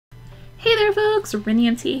Hey there folks,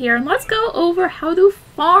 rinimt here, and let's go over how to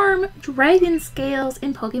farm dragon scales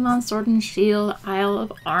in Pokemon Sword and Shield Isle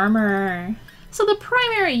of Armor. So the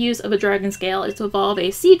primary use of a dragon scale is to evolve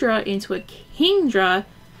a Seadra into a Kingdra.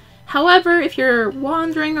 However, if you're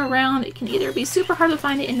wandering around, it can either be super hard to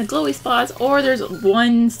find it in the glowy spots, or there's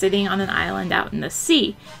one sitting on an island out in the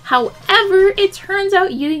sea. However, it turns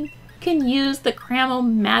out you can use the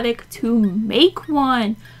Cram-o-matic to make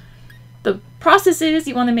one. The process is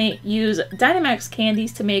you want to use Dynamax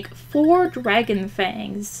candies to make 4 dragon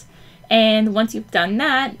fangs. And once you've done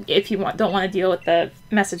that, if you don't want to deal with the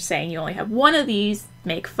message saying you only have 1 of these,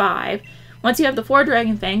 make 5. Once you have the 4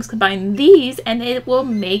 dragon fangs, combine these and it will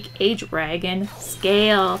make a dragon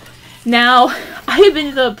scale. Now, I have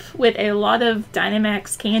ended up with a lot of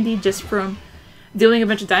Dynamax candy just from doing a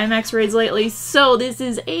bunch of Dynamax raids lately, so this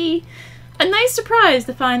is a nice surprise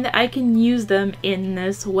to find that I can use them in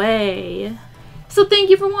this way. So thank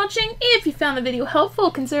you for watching. If you found the video helpful,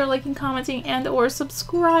 consider liking, commenting, and or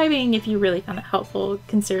subscribing. If you really found it helpful,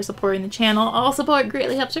 consider supporting the channel. All support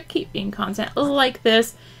greatly helps her keep making content like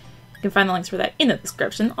this. You can find the links for that in the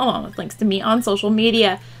description, along with links to me on social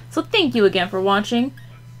media. So thank you again for watching.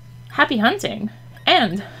 Happy hunting.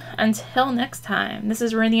 And until next time, this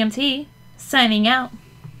is rinimt signing out.